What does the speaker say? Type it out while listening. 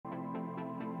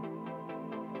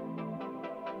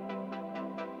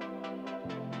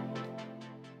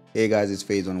Hey guys, it's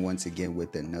Phaseone once again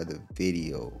with another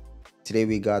video. Today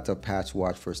we got a patch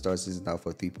watch for Star Citizen Alpha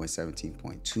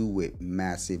 3.17.2 with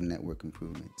massive network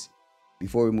improvements.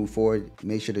 Before we move forward,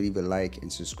 make sure to leave a like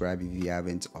and subscribe if you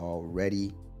haven't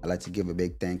already. I'd like to give a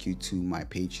big thank you to my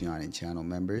Patreon and channel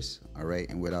members. Alright,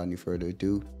 and without any further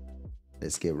ado,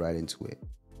 let's get right into it.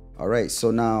 Alright,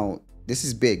 so now this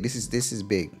is big. This is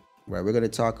big. Right, we're gonna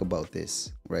talk about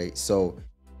this, right? So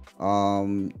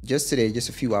just today, just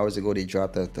a few hours ago, they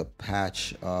dropped the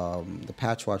patch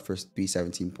watch for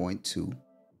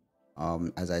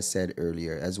 3.17.2, as I said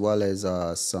earlier, as well as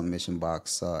some mission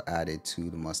box added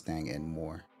to the Mustang and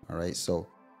more. All right, so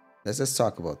let's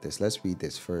talk about this. Let's read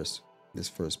this first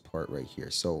part right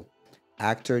here. So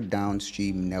actor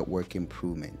downstream network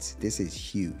improvements. This is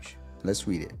huge. Let's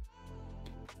read it.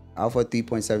 Alpha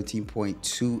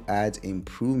 3.17.2 adds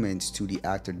improvements to the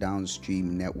actor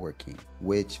downstream networking,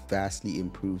 which vastly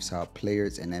improves how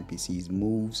players and NPCs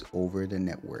moves over the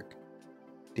network.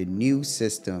 The new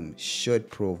system should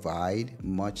provide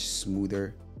much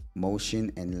smoother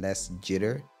motion and less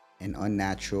jitter and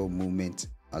unnatural movement,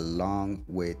 along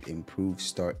with improved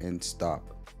start and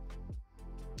stop,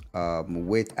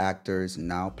 with actors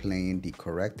now playing the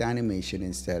correct animation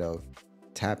instead of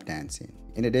tap dancing.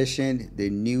 In addition, the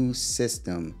new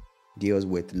system deals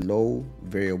with low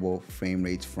variable frame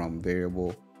rates from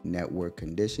variable network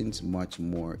conditions much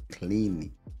more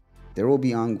cleanly. There will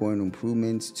be ongoing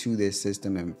improvements to this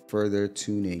system, and further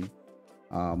tuning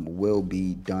will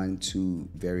be done to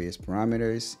various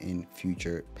parameters in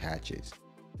future patches.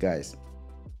 Guys,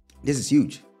 this is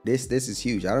huge. This is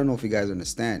huge. I don't know if you guys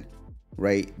understand,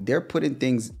 right? They're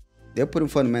putting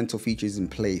fundamental features in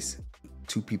place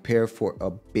to prepare for a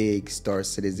big Star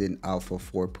Citizen Alpha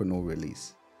 4.0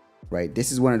 release, right? This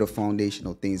is one of the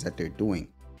foundational things that they're doing.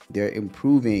 They're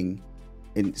improving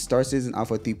in Star Citizen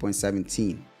Alpha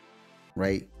 3.17,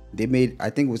 right? They made, I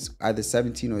think it was either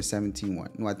 17 or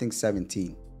 17.1. No, I think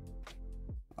 17.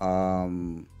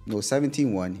 No,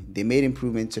 17.1. They made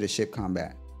improvement to the ship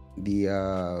combat,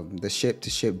 the ship to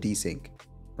ship desync,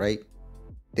 right?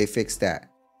 They fixed that,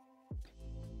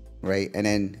 right? And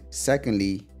then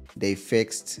secondly, they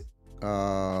fixed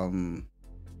in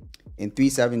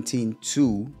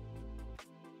 3.17.2,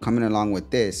 coming along with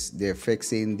this, they're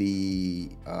fixing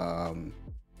the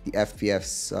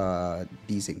FPS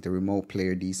desync, the remote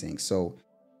player desync. So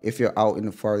if you're out in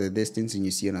the farther distance and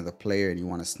you see another player and you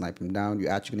want to snipe him down,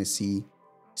 you're actually going to see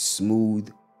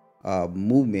smooth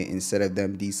movement instead of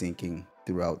them desyncing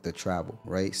throughout the travel,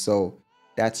 right? So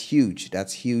that's huge.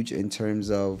 That's huge in terms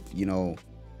of, you know,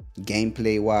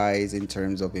 gameplay wise, in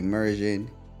terms of immersion.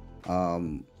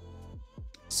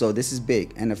 So this is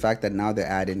big, and the fact that now they're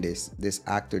adding this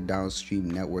actor downstream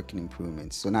networking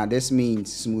improvements. So now this means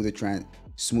smooth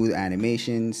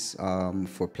animations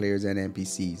for players and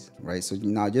NPCs, right? So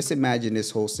now just imagine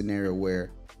this whole scenario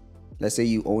where, let's say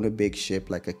you own a big ship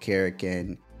like a Carrack,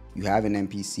 and you have an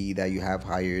NPC that you have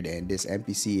hired, and this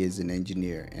NPC is an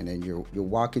engineer, and then you're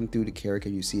walking through the Carrack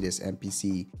and you see this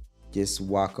NPC just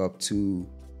walk up to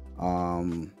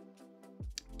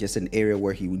just an area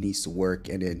where he needs to work,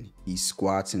 and then he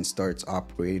squats and starts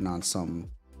operating on something,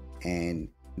 and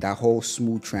that whole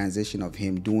smooth transition of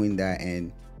him doing that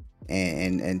and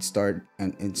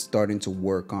starting to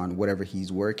work on whatever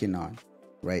he's working on,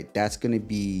 right? That's gonna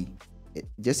be,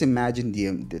 just imagine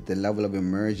the level of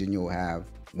immersion you'll have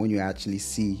when you actually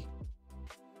see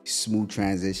smooth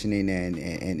transitioning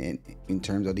and in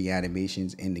terms of the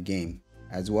animations in the game,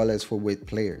 as well as for with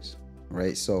players,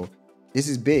 right? So this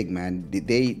is big, man.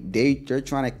 They're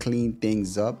trying to clean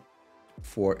things up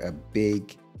for a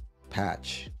big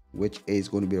patch, which is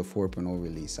going to be a 4.0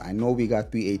 release. I know we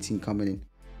got 3.18 coming in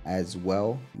as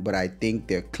well, but I think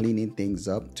they're cleaning things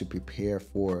up to prepare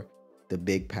for the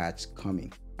big patch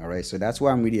coming. All right, so that's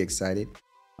why I'm really excited.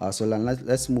 So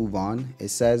let's move on. It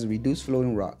says reduce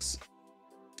floating rocks.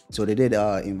 So they did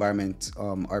environment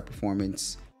art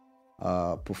performance,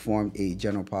 performed a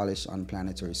general polish on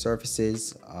planetary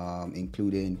surfaces,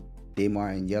 including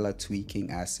Daymar and Yella tweaking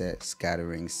asset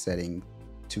scattering setting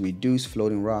to reduce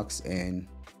floating rocks and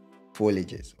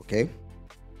foliages. Okay.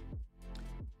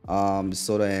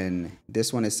 So then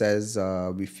this one, it says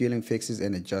refueling fixes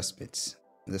and adjustments.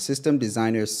 The system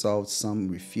designer solved some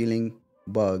refueling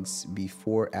bugs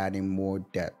before adding more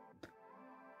depth.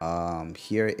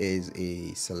 Here is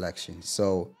a selection.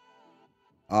 So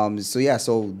yeah,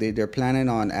 so they're planning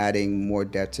on adding more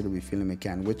depth to the refueling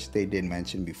mechanic, which they did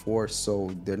mention before.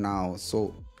 So they're now,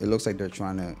 so it looks like they're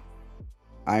trying to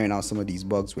iron out some of these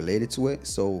bugs related to it.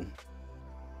 So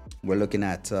we're looking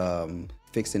at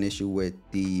fix an issue with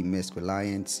the Miss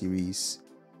Reliant series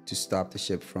to stop the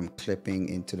ship from clipping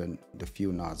into the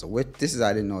fuel nozzle. Which this is,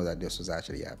 I didn't know that this was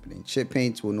actually happening. Ship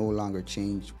paints will no longer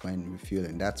change when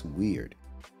refueling. That's weird.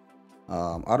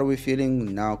 Auto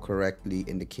refueling now correctly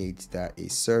indicates that a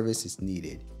service is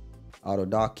needed. Auto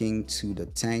docking to the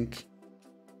tank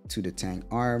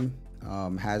arm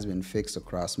has been fixed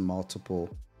across multiple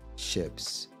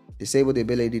ships. Disable the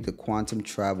ability to quantum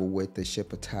travel with the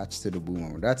ship attached to the boom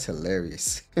armor. That's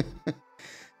hilarious.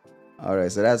 All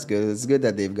right, so that's good. It's good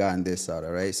that they've gotten this out.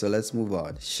 All right, so let's move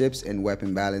on. Ships and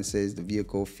weapon balances. The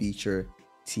vehicle feature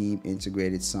team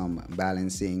integrated some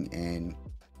balancing and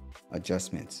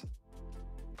adjustments.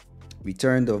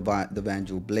 Return the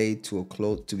Vandal blade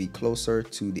to be closer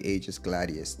to the Aegis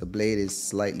Gladius. The blade is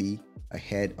slightly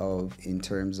ahead of in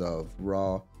terms of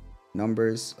raw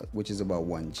numbers, which is about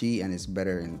 1G, and is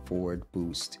better in forward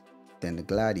boost than the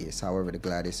Gladius. However, the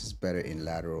Gladius is better in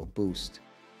lateral boost.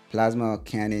 Plasma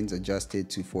cannons adjusted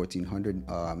to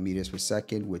 1400 meters per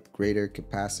second with greater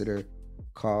capacitor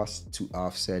cost to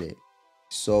offset it.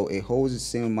 So it holds the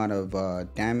same amount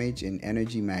of damage and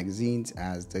energy magazines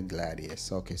as the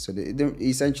Gladius. Okay, so they're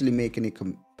essentially making it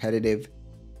competitive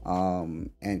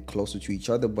and closer to each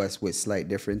other, but with slight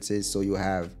differences. So you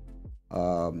have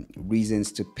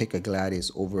reasons to pick a Gladius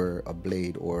over a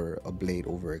blade or a blade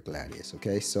over a Gladius.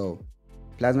 Okay, so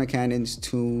plasma cannons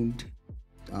tuned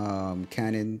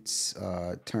cannons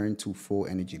turn to full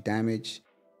energy damage.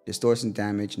 Distortion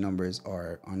damage numbers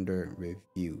are under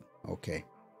review. Okay,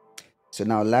 so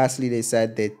now lastly they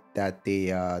said that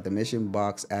the mission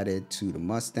box added to the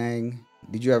Mustang.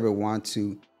 Did you ever want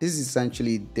to, this is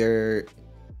essentially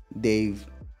they've,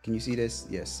 can you see this?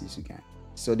 Yes, you can.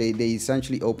 So they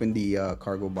essentially opened the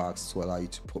cargo box to allow you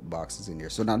to put boxes in there.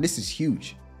 So now this is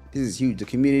huge. This is huge. The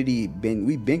community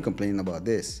we've been complaining about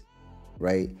this,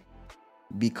 right?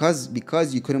 Because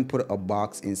you couldn't put a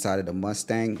box inside of the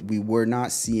Mustang, we were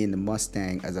not seeing the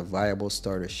Mustang as a viable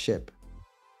starter ship.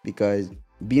 Because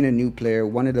being a new player,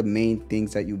 one of the main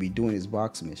things that you'll be doing is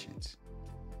box missions,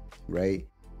 right?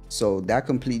 So that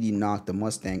completely knocked the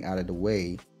Mustang out of the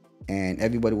way, and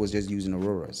everybody was just using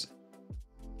Auroras.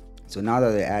 So now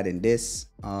that they're adding this,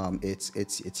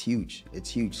 it's huge. It's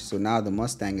huge. So now the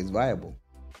Mustang is viable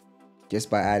just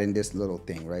by adding this little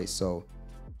thing, right? So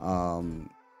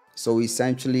so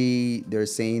essentially they're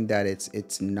saying that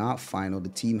it's not final. The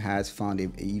team has found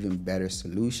an even better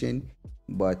solution,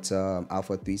 but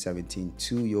Alpha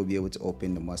 3.17.2, you'll be able to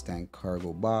open the Mustang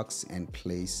cargo box and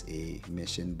place a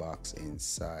mission box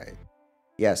inside.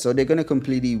 Yeah, so they're gonna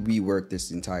completely rework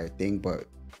this entire thing, but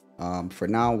for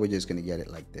now we're just gonna get it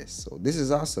like this. So this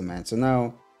is awesome, man. So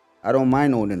now I don't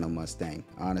mind owning a Mustang,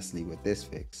 honestly, with this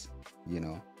fix, you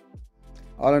know.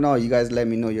 All in all, you guys let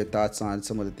me know your thoughts on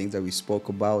some of the things that we spoke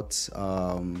about.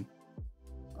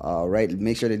 All right,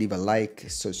 make sure to leave a like,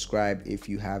 subscribe if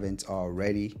you haven't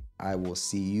already. I will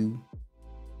see you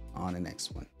on the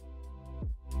next one.